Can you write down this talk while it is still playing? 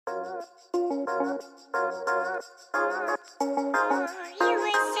Welcome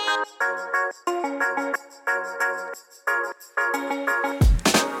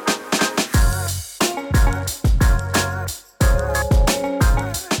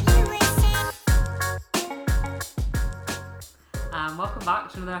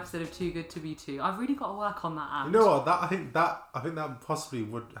back to another episode of Too Good to Be True. I've really got to work on that. You know what? I think that possibly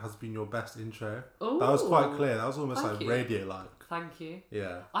has been your best intro. Ooh, that was quite clear. That was almost thank like you. radio-like. Thank you.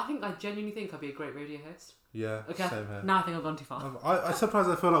 Yeah. I genuinely think I'd be a great radio host. Yeah. Okay. Same here. Now I think I've gone too far. I sometimes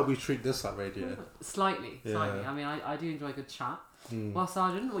I feel like we treat this like radio. Slightly. Yeah. I mean, I do enjoy a good chat. Well,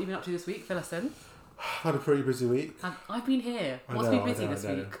 Sergeant, what have you been up to this week? Fill us in. Had a pretty busy week. I've been here. What's been busy this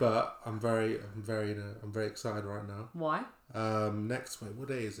week? But I'm very excited right now. Why? Next week, what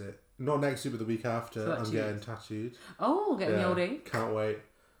day is it? Not next week, but the week after. I'm getting tattooed. Oh, getting the old ink. Can't wait.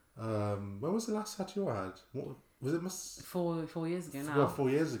 When was the last tattoo I had? What was it? 4 years ago now. Well, 4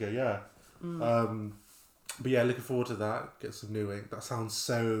 years ago, yeah. But yeah, looking forward to that. Get some new ink. That sounds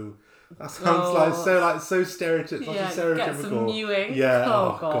so stereotypical. Yeah, get some new ink. Yeah.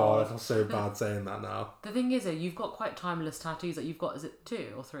 Oh God, I feel so bad saying that now. The thing is, you've got quite timeless tattoos. That you've got. Is it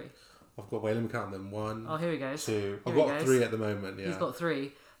 2 or 3? I've got. Wait, let me count them. 1. Oh, here we go. 2. I've got 3 at the moment. Yeah. He's got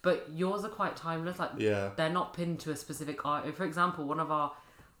 3, but yours are quite timeless. Like, they're not pinned to a specific art. For example, one of our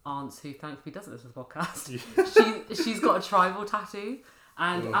aunts, who thankfully doesn't listen to the podcast, she's got a tribal tattoo.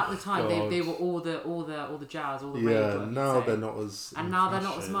 And at the time, they were all the jazz, all the rage. Yeah, now they're not as. And now they're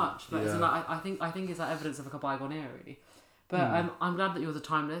not as much. But so like, I think it's like evidence of like a bygone era, really. But I'm glad that yours are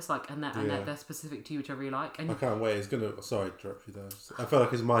timeless, like, and they're specific to you, which I really like. And I can't wait. It's gonna. Sorry, to interrupt you though. I feel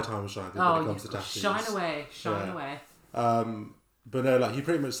like it's my time to shine when it comes to tattoos. Shine away. But no, like you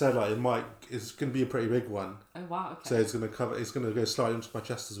pretty much said, like it's gonna be a pretty big one. Oh wow! Okay. So it's gonna go slightly into my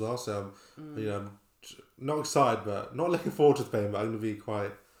chest as well. So I'm not excited, but not looking forward to the pain. But I'm gonna be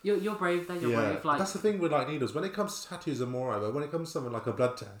quite. You're brave though. You're brave. Like, that's the thing with like needles. When it comes to tattoos, I'm alright. But when it comes to something like a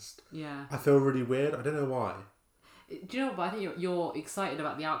blood test, I feel really weird. I don't know why. Do you know what? But I think you're excited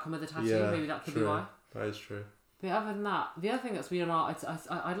about the outcome of the tattoo. Yeah, maybe that could be why. That is true. But other than that, the other thing that's been on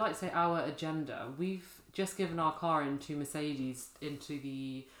I'd like to say our agenda. We've just given our car into Mercedes into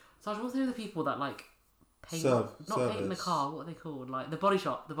the. Sergeant, what's the name of the people that like paint? Painting the car. What are they called? Like the body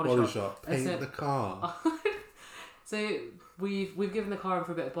shop. The body shop. Paint the car. So we've given the car in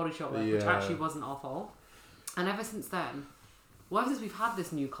for a bit of body shop work, which actually wasn't our fault. And ever since then, ever since we've had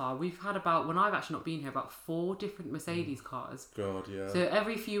this new car, we've had when I've actually not been here, about 4 different Mercedes cars. God, yeah. So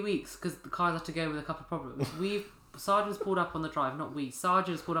every few weeks, because the cars had to go with a couple of problems, Sergeant's pulled up on the drive,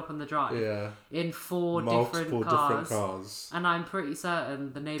 Sergeant's pulled up on the drive in 4 different cars. And I'm pretty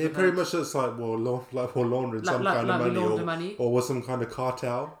certain the neighbourhood... It pretty much looks like we're laundering some kind of money, or was some kind of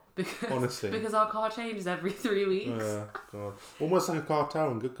cartel. Honestly. Because our car changes every 3 weeks. Yeah, God. Almost like a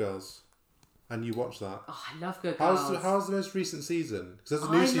cartel in Good Girls. And you watch that. Oh, I love Good Girls. How's the most recent season? Because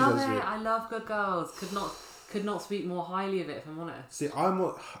there's a new season. I love Good Girls. Could not speak more highly of it, if I'm honest. See,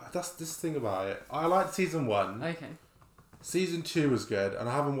 that's this thing about it. I liked season 1. Okay. Season 2 was good, and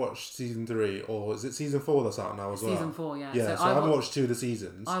I haven't watched season 3, or is it season 4 that's out now as well? Season 4, yeah. Yeah, so I haven't watched 2 of the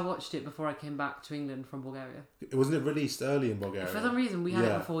seasons. I watched it before I came back to England from Bulgaria. Wasn't it released early in Bulgaria? For some reason, we had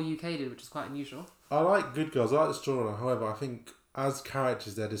it before UK did, which is quite unusual. I like Good Girls. I like the storyline. However, I think as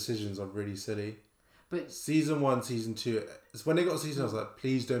characters, their decisions are really silly. But season 1, season 2, when they got season, I was like,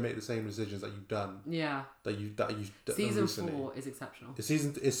 please don't make the same decisions that you've done. Yeah. That you've done Season recently. 4 is exceptional. Is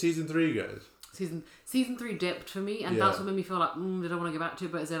season 3 good? Season 3 dipped for me, and that's what made me feel like I don't want to go back to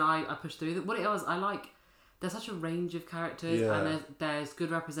it. But then I pushed through. What it was, I like. There's such a range of characters, and there's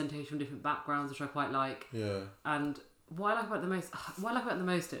good representation from different backgrounds, which I quite like. Yeah. And what I like about the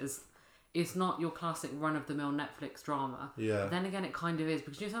most is, it's not your classic run-of-the-mill Netflix drama. Yeah. Then again, it kind of is,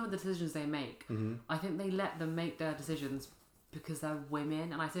 because some of the decisions they make, I think they let them make their decisions because they're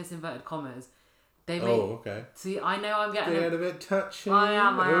women, and I say this in inverted commas. Okay. See, I know I'm getting a bit touchy. I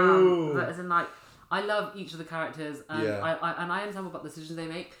am. But as in, like, I love each of the characters, and I understand about the decisions they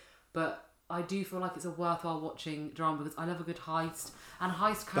make, but I do feel like it's a worthwhile watching drama because I love a good heist and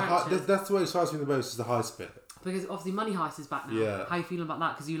heist characters. That's what excites me the most is the heist bit. Because obviously Money Heist is back now. Yeah. How are you feeling about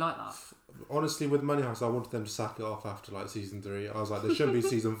that? Because you like that. Honestly, with Money Heist, I wanted them to sack it off after like season 3. I was like, there shouldn't be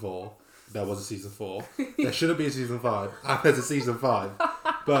season 4. There was a season 4. There shouldn't be a season 5. And there's a season 5.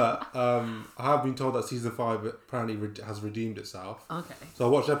 But I have been told that season 5 apparently has redeemed itself. Okay. So I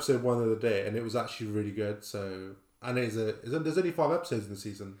watched episode 1 the other day, and it was actually really good. So, and there's only 5 episodes in the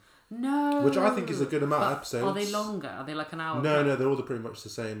season. No. Which I think is a good amount of episodes. Are they longer? Are they like an hour? No, they're all pretty much the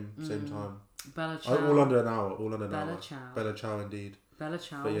same time. Bella Ciao. All under an hour. Bella Ciao. Bella Ciao, indeed. Bella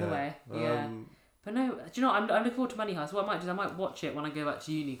Ciao, all the way. Yeah. But no, do you know what? I'm looking forward to Money Heist. What I might do is I might watch it when I go back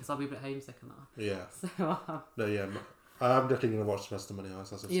to uni because I'll be a bit homesick and that. Yeah. So No, yeah. I'm definitely going to watch the rest of Money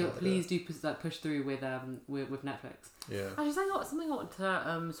Heist. yeah, please do push through with Netflix. Yeah. Actually, something I want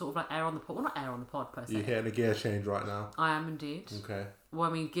to sort of like air on the pod. Well, not air on the pod per se. You're hitting a gear change right now. I am indeed. Okay. Well,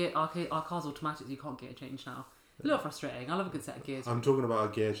 I mean, our car's automatic, so you can't gear change now. A little frustrating. I love a good set of gears. I'm talking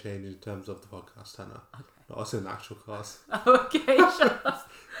about a gear change in terms of the podcast, Hannah. Okay. Not us in actual cars. Okay, shut up.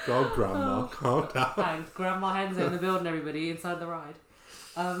 God, Grandma, calm down. Thanks. Grandma Henzo in the building, everybody, inside the ride.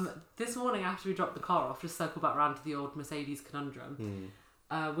 This morning, after we dropped the car off, just circle back around to the old Mercedes conundrum.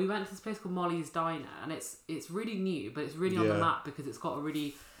 We went to this place called Molly's Diner, and it's really new, but it's really on the map because it's got a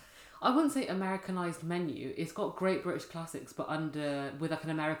really, I wouldn't say Americanized menu. It's got great British classics, but with like an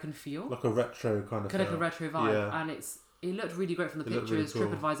American feel, Like a retro kind of like a retro vibe, Yeah. and it looked really great from the pictures. Really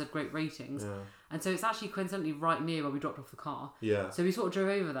cool. TripAdvisor had great ratings, and so it's actually coincidentally right near where we dropped off the car. Yeah. So we sort of drove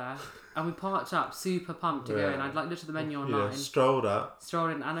over there, and we parked up, super pumped to go in. I'd like looked at the menu online, strolled up.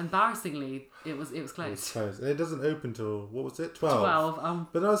 strolled in, and embarrassingly, it was It was closed. closed. And it doesn't open till, what was it? 12? 12.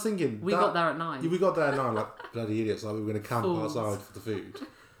 But I was thinking... We got there at 9. We got there at 9 like bloody idiots. Like we were going to camp Fools. outside for the food.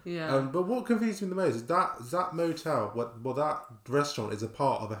 Yeah. But what confused me the most is that motel, that restaurant is a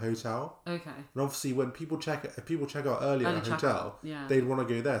part of a hotel. Okay. And obviously when people check out early at a hotel, yeah. they'd want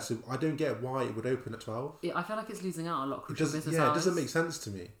to go there. So I don't get why it would open at 12. Yeah, I feel like it's losing out a lot of It crucial business it hours. doesn't make sense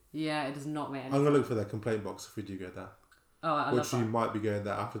to me. Yeah, it does not make any I'm going to look for their complaint box if we do go there. Oh, I Which love you that. might be going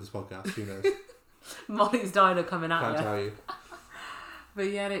there after this podcast. Who knows? Molly's Diner coming out. Can't Yeah. tell you. But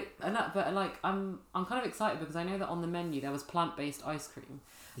yeah, but like I'm kind of excited because I know that on the menu there was plant-based ice cream.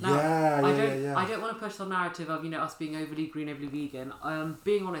 Now, I don't want to push the narrative of us being overly green, overly vegan.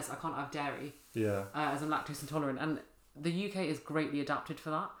 Being honest, I can't have dairy. Yeah. As I'm lactose intolerant, and the UK is greatly adapted for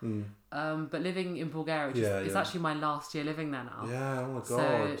that. But living in Bulgaria, it's actually my last year living there now. Yeah, oh my god.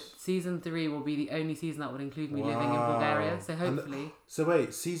 So season 3 will be the only season that would include me living in Bulgaria. So hopefully. So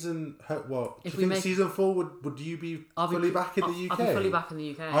wait, season 4 would you be fully back in the UK? I'll be fully back in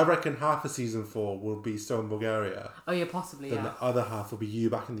the UK. I reckon half of season 4 will be still in Bulgaria. Oh yeah, possibly. Then the other half will be you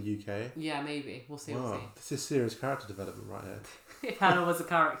back in the UK. Yeah, maybe. We'll see. Wow, We'll see. this is serious character development right here. Hannah was a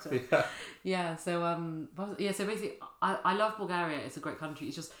character. Yeah. Yeah. So So basically, I love Bulgaria. It's a great country.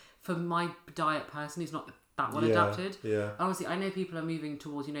 It's just for my diet personally, it's not that well adapted. Yeah. Honestly, I know people are moving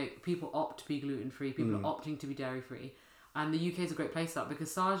towards. People opt to be gluten free. People are opting to be dairy free, and the UK is a great place for that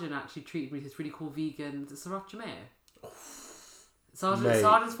because Sargent actually treated me to this really cool vegan sriracha mayo.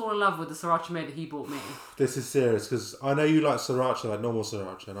 Sargent's fallen in love with the sriracha mayo that he bought me. This is serious because I know you like sriracha, like normal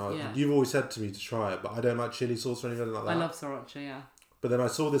sriracha, and you've always said to me to try it, but I don't like chili sauce or anything like that. I love sriracha, yeah. But then I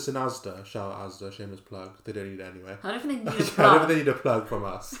saw this in Asda. Shout out Asda, shameless plug. They don't need it anyway. I don't think they need a I don't plug. think they need a plug from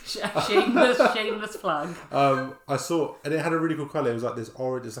us. shameless plug. I saw, and it had a really cool colour. It was like this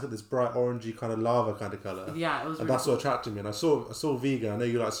orange, it's like this bright orangey kind of lava kind of colour. Yeah, it was. And really that's what attracted me. And I saw vegan. I know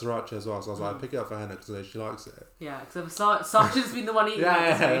you like sriracha as well, so I was like, I'll pick it up for Hannah because I know she likes it. Yeah, because Sargent's been the one eating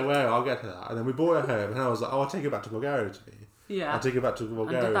Yeah, well, I'll get to that. And then we brought it home, and I was like, I'll take it back to Bulgaria with me. Yeah. I'll take it back to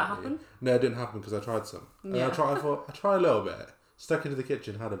Bulgaria. And did that with me. happen? No, it didn't happen because I tried some. And Yeah. I thought, I try a little bit. Stuck into the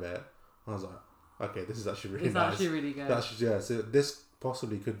kitchen, had a bit. I was like, okay, this is actually really nice. It's actually really good. So this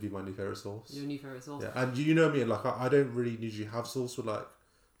possibly could be my new favourite sauce. Your new favourite sauce. Yeah, and you know me, like I don't really usually have sauce with like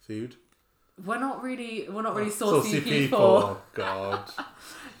food. We're not really saucy people. Oh God.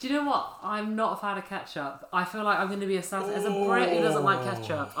 Do you know what? I'm not a fan of ketchup. I feel like I'm going to be as a Brit who doesn't like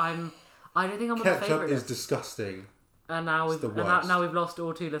ketchup. I don't think I'm a Ketchup favourite. is disgusting. And now we've lost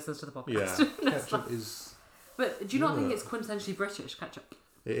all 2 listeners to the podcast. Yeah, ketchup is. But do you not think it's quintessentially British ketchup?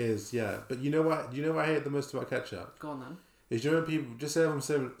 It is, yeah. But you know what? You know what I hate the most about ketchup? Go on then. Is you know when people just say I'm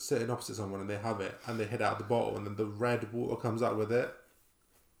sitting opposite someone and they have it and they hit out the bottle and then the red water comes out with it.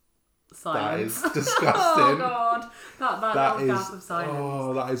 Silence. That is disgusting. Oh God, that is gasp of silence.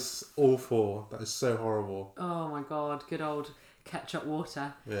 Oh, that is awful. That is so horrible. Oh my God, good old ketchup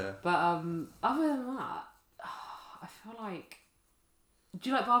water. Yeah. But other than that, I feel like. Do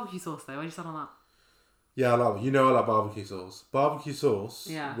you like barbecue sauce though? Where do you stand on that? Yeah, I like barbecue sauce. Barbecue sauce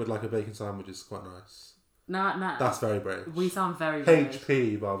Yeah. with like a bacon sandwich is quite nice. Nah. That's very British. We sound very British.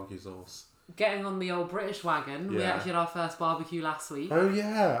 HP barbecue sauce. Getting on the old British wagon, we Yeah. actually had our first barbecue last week. Oh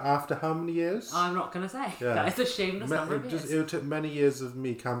yeah, after how many years? I'm not going to say. Yeah. That is a shameless number of years. It took many years of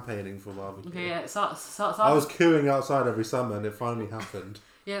me campaigning for barbecue. Okay, yeah. I was cooing outside every summer and it finally happened.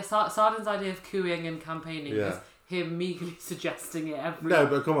 Yeah, Sardin's idea of cooing and campaigning Yeah. was him meekly suggesting it every... No,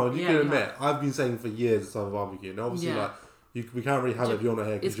 but come on, you Yeah, can you admit, I've been saying for years it's on barbecue. And obviously, Yeah. we can't really have it if you're not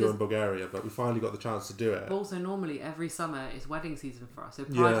here because It's you're in Bulgaria, but we finally got the chance to do it. But also, normally, every summer is wedding season for us. So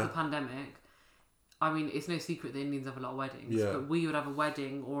prior to Yeah. the pandemic, I mean, it's no secret the Indians have a lot of weddings. Yeah. But we would have a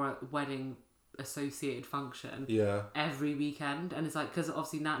wedding or a wedding associated function Yeah. every weekend, and it's like, because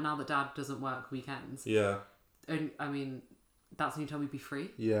obviously now that Dad doesn't work weekends, Yeah. and I mean, that's when you tell me be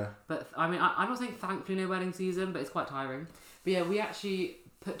free. Yeah. But I mean, I'm not saying thankfully no wedding season, but it's quite tiring. But yeah, we actually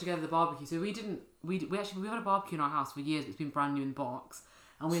put together the barbecue. So we had a barbecue in our house for years, but it's been brand new in the box,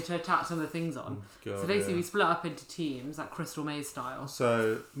 and we had to attach some of the things on. God, so basically, we split up into teams, like Crystal Maze style.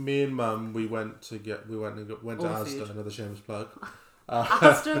 So me and Mum, we went to All Asda, food. another shameless plug.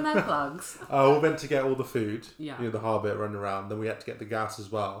 Asda and their plugs. We went to get all the food, Yeah. the hard bit running around. Then we had to get the gas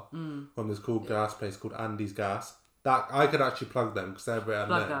as well from this cool gas place called Andy's Gas. That I could actually plug them because they're a bit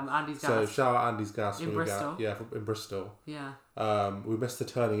Plug them, Andy's Gas. So shout out Andy's Gas In Bristol. in Bristol. Yeah. We missed the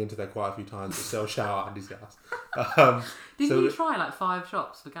turning into there quite a few times, but still shout out Andy's Gas. Didn't you try like 5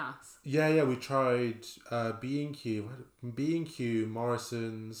 shops for gas? Yeah, we tried B&Q,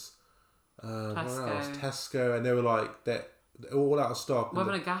 Morrison's, what else? Tesco, and they were like they're all out of stock. We're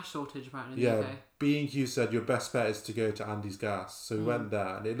having a gas shortage apparently in the UK. B&Q said your best bet is to go to Andy's Gas, so we went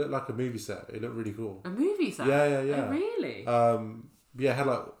there, and it looked like a movie set. It looked really cool. A movie set? Yeah. Oh, really? It had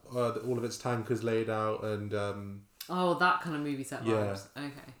like all of its tankers laid out, and oh, that kind of movie set vibes.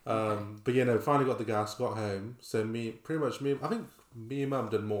 Okay. But finally got the gas, got home. So I think me and Mum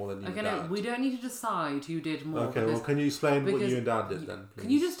did more than you and Dad. We don't need to decide who did more. Okay, well, can you explain what you and Dad did then, please? Can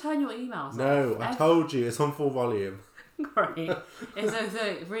you just turn your emails No, off? I told you, it's on full volume. Great.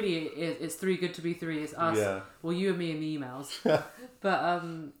 So really, it's 3 good to be 3. It's us. Yeah. Well, you and me in the emails. But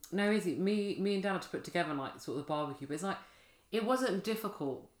no, is it me and Dad had to put together like sort of the barbecue. But it's like it wasn't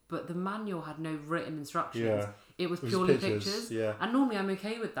difficult, but the manual had no written instructions. Yeah. It was purely pictures. Yeah. And normally I'm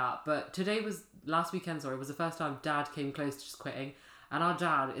okay with that, but last weekend was the first time Dad came close to just quitting. And our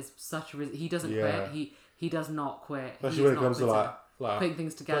dad is such a he doesn't quit. He does not quit. Especially when it comes to like putting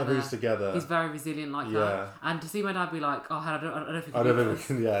things together. He's very resilient like that. And to see my dad be like, oh, I don't think we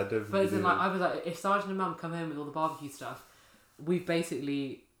can. Yeah, I don't think but it's like I was like, if Sergeant and Mum come home with all the barbecue stuff, we've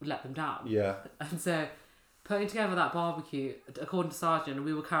basically let them down. Yeah. And so putting together that barbecue, according to Sergeant,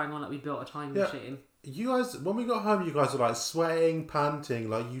 we were carrying on like we'd built a time machine. You guys, when we got home, you guys were like sweating, panting,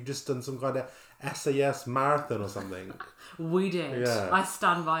 like you just done some kind of SAS marathon or something. We did. Yeah. I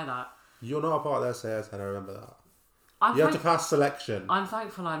stand by that. You're not a part of the SAS, and I remember that. You have to pass selection. I'm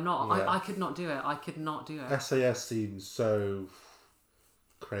thankful I'm not. Yeah. I could not do it. I could not do it. SAS seems so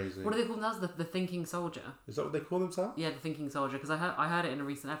crazy. What do they call themselves? The thinking soldier. Is that what they call themselves? Yeah, the thinking soldier. Because I heard it in a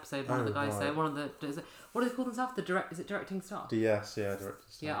recent episode. One of the guys say what do they call themselves? Is it directing staff? DS, yeah, directing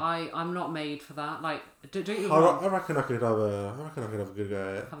staff. Yeah, I'm not made for that. Like, I reckon I could have a good go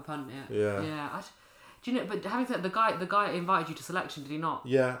at it. Have a punt, yeah. Yeah. Yeah. Do you know? But having said, the guy invited you to selection, did he not?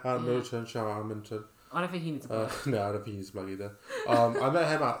 Yeah, at Milton. Shout out Milton. I don't think he needs a plug. No, I don't think he needs a plug either. I met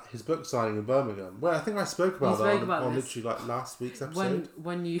him at his book signing in Birmingham. Well, I think I spoke about that on literally like last week's episode.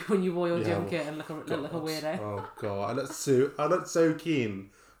 When you wore your gym kit and look like a weirdo. Oh god, I looked so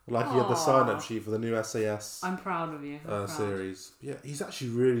keen. Like he had the sign up sheet for the new SAS. I'm proud of you. Series. Yeah, he's actually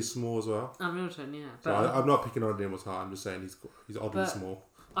really small as well. At Milton, yeah. But so I'm not picking on him with heart. I'm just saying he's oddly small.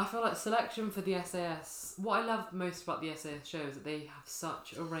 I feel like selection for the SAS. What I love most about the SAS show is that they have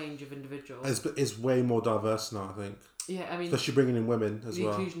such a range of individuals. It's way more diverse now, I think. Yeah, I mean, especially bringing in women as well.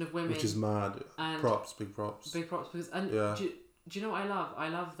 The inclusion of women, which is mad. And big props. Because do you know what I love? I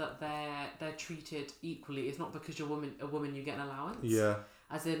love that they're treated equally. It's not because you're a woman you get an allowance. Yeah.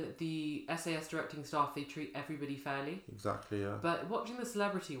 As in the SAS directing staff, they treat everybody fairly. Exactly, yeah. But watching the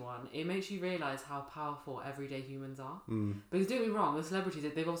celebrity one, it makes you realise how powerful everyday humans are. Mm. Because don't get me wrong, the celebrities,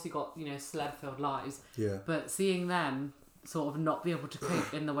 they've obviously got, celeb-filled lives. Yeah. But seeing them sort of not be able to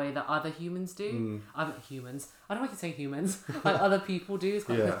cope in the way that other humans do. Humans. I don't like to say humans. Like other people do. It's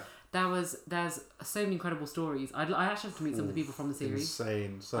quite there's so many incredible stories. I actually have to meet some of the people from the series.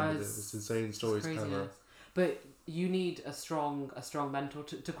 Insane. It's insane stories. But you need a strong mentor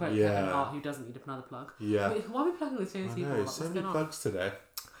to quote Kevin Hart, who doesn't need another plug. Yeah. Why are we plugging these famous people? So many plugs today.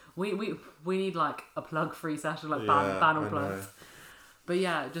 We need like a plug-free session, like banner plugs. But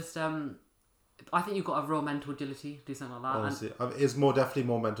yeah, just I think you've got a real mental agility to do something like that. Honestly, it's definitely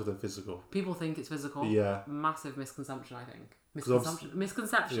more mental than physical. People think it's physical. Yeah. Massive misconception, I think.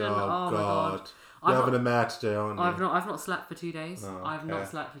 Misconception. Oh my god. You're having a mad today, aren't you? I've not slept for 2 days. Oh, I've not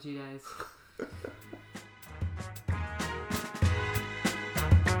slept for 2 days.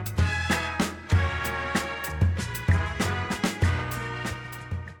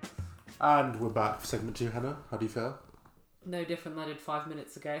 And we're back for segment 2, Hannah. How do you feel? No different than I did 5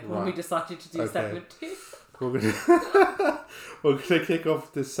 minutes ago when we decided to do segment 2. We're going to kick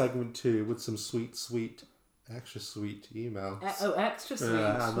off this segment 2 with some sweet, sweet extra sweet email. Extra sweet.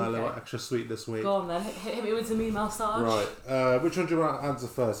 Yeah, and a little extra sweet this week. Go on then, hit me with some email, Sarge. Right. Which one do you want to answer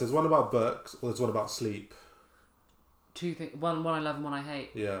first? There's one about books, or there's one about sleep. Two things. One I love and one I hate.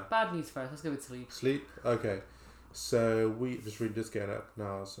 Yeah. Bad news first. Let's go with sleep. Sleep? Okay. So we just read this getting up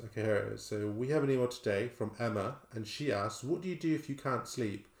now. So, okay, here it is. So we have an email today from Emma, and she asks, "What do you do if you can't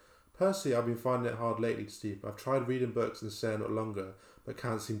sleep? Personally, I've been finding it hard lately to sleep. I've tried reading books and staying up longer, but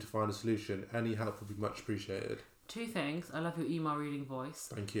can't seem to find a solution. Any help would be much appreciated." Two things. I love your email reading voice.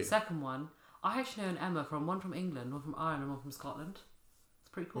 Thank you. Second one, I actually know an Emma one from England, one from Ireland, and one from Scotland. It's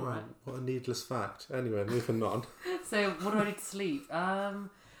pretty cool, right? What a needless fact. Anyway, moving on. So, what do I need to sleep?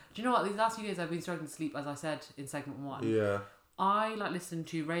 Do you know what? These last few days I've been struggling to sleep, as I said in segment 1. Yeah. I like listening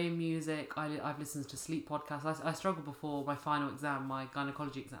to rain music. I've listened to sleep podcasts. I struggled before my final exam, my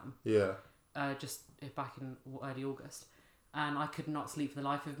gynecology exam. Yeah. Just back in early August, and I could not sleep for the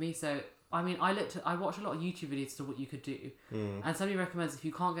life of me. So I mean, I watched a lot of YouTube videos to what you could do, and somebody recommends if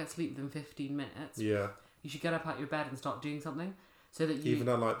you can't get sleep within 15 minutes, you should get up out your bed and start doing something. So that you even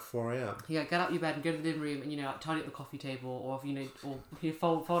at like 4 a.m. Yeah, get out your bed and go to the living room and like tidy up the coffee table, or if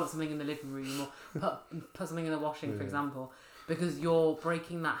fold up something in the living room, or put something in the washing, for example, because you're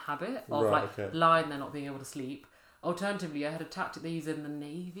breaking that habit of lying there not being able to sleep. Alternatively, I had a tactic they use in the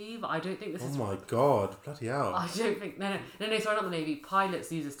Navy, but I don't think this is. Oh my god, bloody hell! I don't think no. Sorry, not the Navy.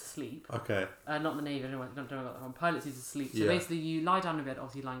 Pilots use this to sleep. Okay. Not the Navy. Don't got that wrong. Pilots use this to sleep. So basically, you lie down in bed,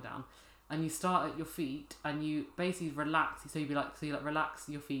 obviously lying down. And you start at your feet, and you basically relax. So you relax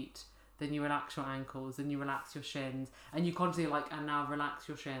your feet, then you relax your ankles, then you relax your shins, and you constantly and now relax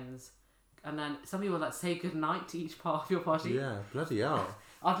your shins, and then some people say good night to each part of your body. Yeah, bloody hell.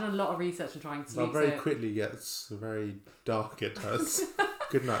 I've done a lot of research and trying to sleep. That very quickly gets very dark. It does.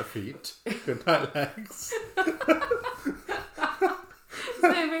 Good night feet. Good night legs.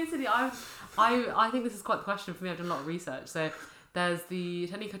 So basically, I think this is quite the question for me. I've done a lot of research. So there's the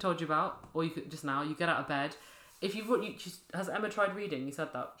technique I told you about, or you could just now you get out of bed. If has Emma tried reading? You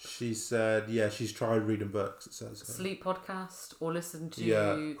said that. She said, yeah, she's tried reading books. It says sleep podcast or listen to.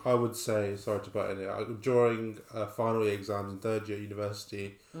 Yeah, I would say, sorry to butt in it. During final year exams in third year at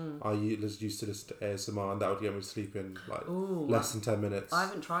university, I used to listen to ASMR, and that would get me to sleep in less than 10 minutes. I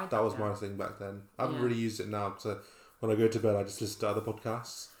haven't tried that. That was my thing back then. I haven't really used it now because when I go to bed, I just listen to other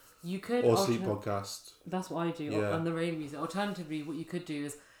podcasts. You could sleep podcast. That's what I do on the rain music. Alternatively, what you could do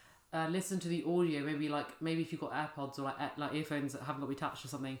is listen to the audio. Maybe if you've got AirPods or like earphones that haven't got to be attached or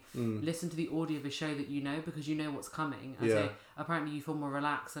something, listen to the audio of a show that you know, because you know what's coming. And so apparently you feel more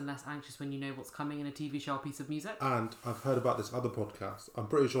relaxed and less anxious when you know what's coming in a TV show or piece of music. And I've heard about this other podcast. I'm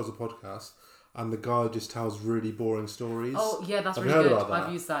pretty sure it's a podcast. And the guy just tells really boring stories. Oh, yeah, that's really good.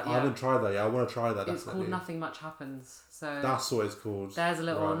 I've used that, yeah. I haven't tried that yet. I want to try that, It's called Nothing Much Happens. So that's what it's called. There's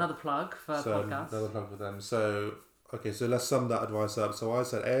another plug for a podcast. Another plug for them. So, okay, so let's sum that advice up. So I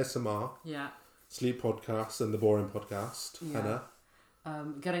said ASMR. Yeah. Sleep podcast and the boring podcast. Yeah.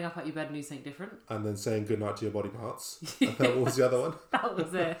 Hannah. Getting up out your bed and doing something different. And then saying goodnight to your body parts. And then what was the other one? That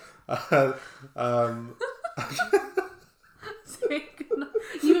was it.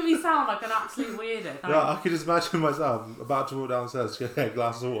 You made me sound like an absolute weirdo. Yeah, I could just imagine myself about to walk downstairs to get a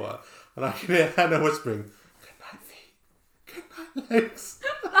glass of water, and I can hear Hannah whispering, "Good night, feet. Good night, legs."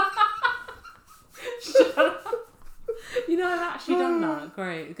 Shut up. You know, I've actually done that.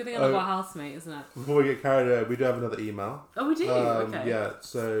 Great. Good thing I'm not a housemate, isn't it? Before we get carried away, we do have another email. Oh, we do? Okay. Yeah,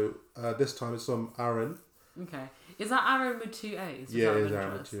 so this time it's from Aaron. Okay. Is that Aaron with 2 A's? Yeah, it is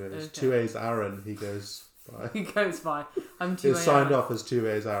Aaron with 2 A's. Okay. 2 A's Aaron, he goes by. He goes by. I'm 2 A's. It's signed off as 2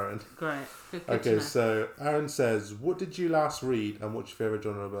 A's Aaron. Great. Good okay, so Aaron says, what did you last read and what's your favourite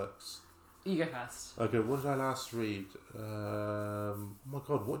genre of books? You go first. Okay, what did I last read? Oh my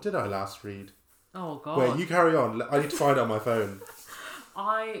god, what did I last read? Oh god. Wait, you carry on. I need to find it on my phone.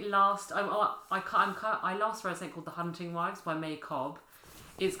 I last read something called The Hunting Wives by May Cobb.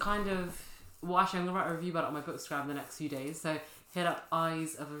 It's kind of actually I'm gonna write a review about it on my Bookstagram in the next few days. So hit up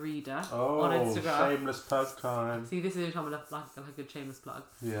Eyes of a Reader on Instagram. Oh, shameless plug time. See, this is like a good shameless plug.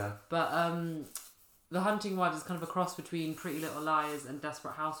 Yeah. But The Hunting Wives is kind of a cross between Pretty Little Liars and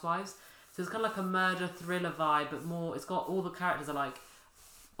Desperate Housewives. So it's kind of like a murder thriller vibe, but more. It's got all the characters are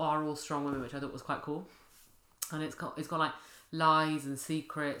all strong women, which I thought was quite cool. And it's got like lies and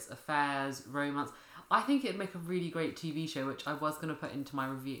secrets, affairs, romance. I think it'd make a really great TV show, which I was going to put into my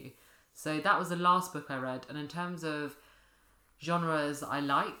review. So that was the last book I read. And in terms of genres I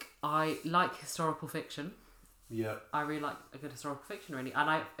like historical fiction. Yeah. I really like a good historical fiction, really. And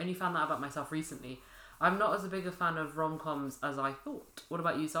I only found that about myself recently. I'm not as big a fan of rom-coms as I thought. What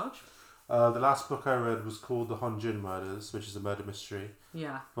about you, Sarge? The last book I read was called The Honjin Murders, which is a murder mystery.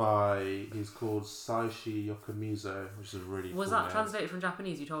 Yeah. He's called Saishi Yokomizo, which is a really Was cool that name. translated from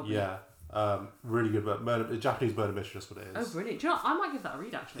Japanese, you told me? Yeah. Really good book. Japanese murder mystery, that's what it is. Oh, brilliant. Do you know, I might give that a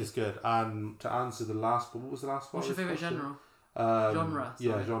read, actually. It's good. And to answer the last one, what was the last one? What's your favourite genre? Genre. Sorry.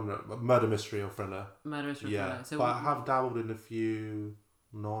 Yeah, genre. Murder mystery or thriller. Murder mystery Yeah. thriller. So but I have dabbled in a few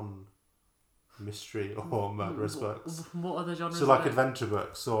non-mystery or murderous books. What other genres? So like adventure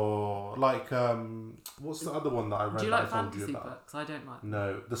books or like what's the other one that I read? Do you that like I told fantasy you about? books? I don't like.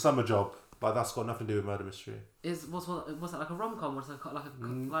 No, The Summer Job, but that's got nothing to do with murder mystery. Was that like a rom-com? Was it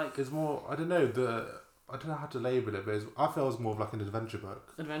like It's more. I don't know I don't know how to label it, but I feel it's more of like an adventure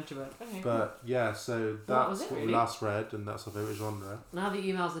book. adventure book? Okay. But yeah, so Well, that was that's it, what we really. last read, and that's our favourite genre. Now the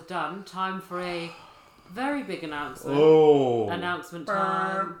emails are done, time for a very big announcement. Oh! Announcement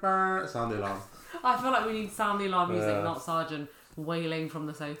time. Sound the alarm. I feel like we need sound the alarm music, Yeah. not Sergeant wailing from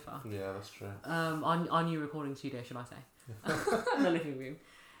the sofa. Yeah, that's true. Our new recording studio, should I say? The living room.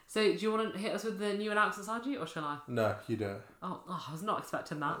 So, do you want to hit us with the new announcement, Sanji, or shall I? No, you don't. Oh, I was not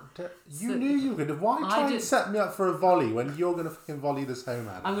expecting that. You So- knew you were going to. Why try and did- set me up for a volley when you're going to fucking volley this home,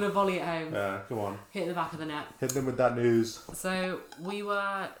 man? I'm going to volley it home. Yeah, come on. Hit the back of the net. Hit them with that news. So, we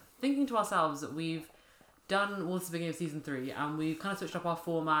were thinking to ourselves that we've done all this beginning of season 3, and we've kind of switched up our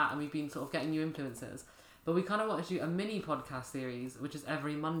format, and we've been sort of getting new influencers. But we kind of want to do a mini podcast series, which is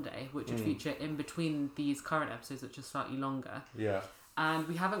every Monday, which would feature in between these current episodes, which are slightly longer. Yeah. And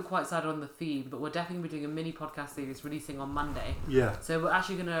we haven't quite decided on the theme, but we're definitely doing a mini podcast series releasing on Monday. Yeah. So we're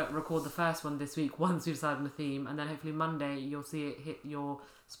actually going to record the first one this week once we've decided on the theme, and then hopefully Monday you'll see it hit your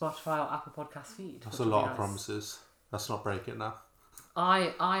Spotify or Apple Podcast feed. That's which a would be lot of nice. promises. Let's not break it now.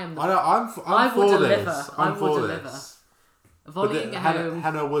 I am the... I know, I'm I will for deliver. this. I I'm will for deliver. this. Volleying But home.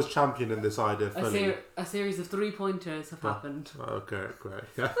 Hannah was championing this idea fully. A series of 3-pointers have happened. Okay, great.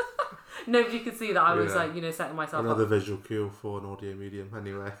 Yeah. Nobody could see that I was Yeah. setting myself Another up. visual cue for an audio medium.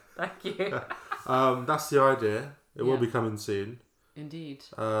 Anyway, Thank you. that's the idea. It will Yeah. be coming soon. Indeed.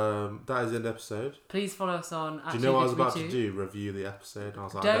 That is the end of the episode. Please follow us on. Do you know what I was about to do? Review the episode. I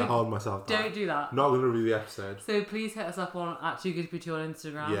was like, I'm Don't- going to hold myself back. Don't do that. Not going to review the episode. So please hit us up on @TooGoodToBeTrue on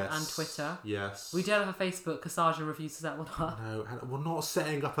Instagram Yes. and Twitter. Yes. We don't have a Facebook because Sergeant refused to set one up. No, Hannah, we're not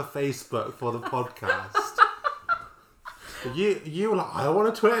setting up a Facebook for the podcast. You were like, I want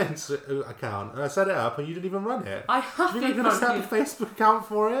a Twitter account, and I set it up, and you didn't even run it. I have Do you think been you're going to set running up a Facebook account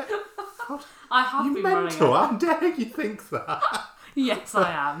for it? I have You been running mental. it. How dare you think that? Yes, I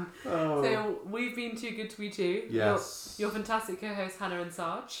am. Oh. So we've been Too Good to Be Two. Yes. Your fantastic co-host Hannah and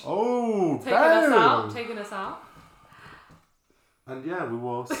Sarge. Oh, Taking us out. And yeah, we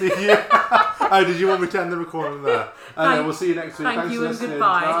will see you. Oh, did you want me to end the recording there? And then we'll see you next week. Thank Thanks you for and listening.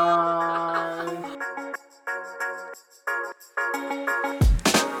 goodbye. Bye.